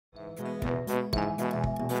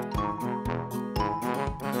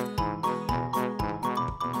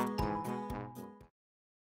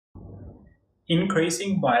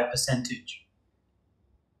increasing by a percentage.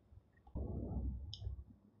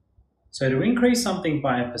 So to increase something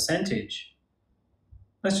by a percentage,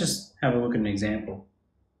 let's just have a look at an example.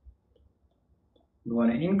 We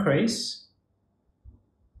want to increase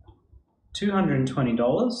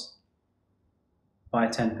 $220 by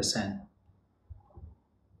 10%.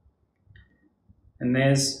 And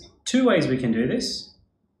there's two ways we can do this.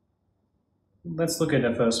 Let's look at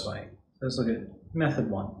the first way. Let's look at method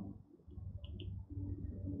 1.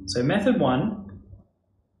 So method 1,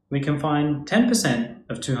 we can find 10%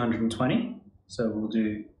 of 220. So we'll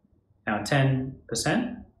do our 10%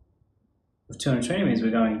 of 220 means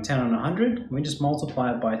we're going 10 on 100. And we just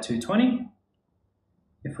multiply it by 220.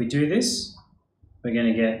 If we do this, we're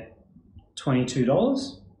going to get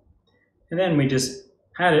 $22. And then we just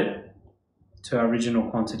add it to our original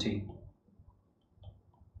quantity.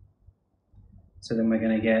 So then we're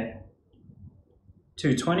going to get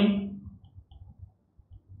 220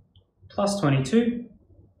 plus 22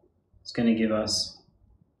 is going to give us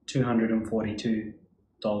 $242.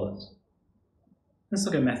 Let's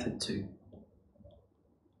look at method 2.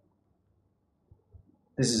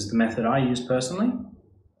 This is the method I use personally.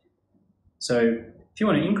 So if you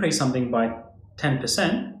want to increase something by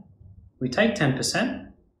 10%, we take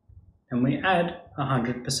 10% and we add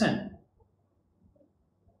 100%.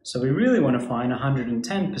 So we really want to find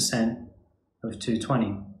 110% of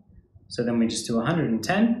 220. So then we just do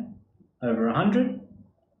 110 over 100,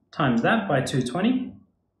 times that by 220,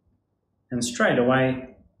 and straight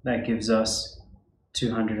away that gives us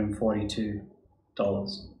 $242.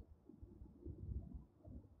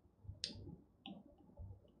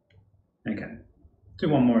 Okay, do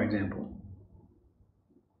one more example.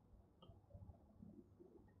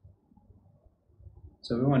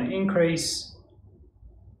 So we want to increase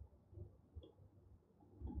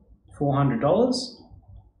 $400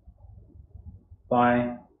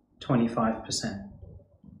 by 25%.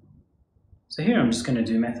 So here I'm just going to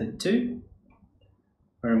do method 2,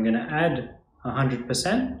 where I'm going to add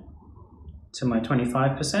 100% to my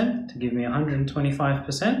 25% to give me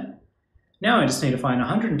 125%. Now I just need to find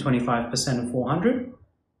 125% of 400.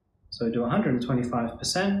 So do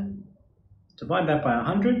 125%, divide that by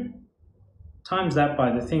 100, times that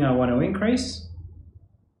by the thing I want to increase,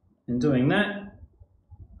 and doing that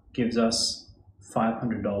gives us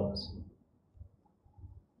 $500.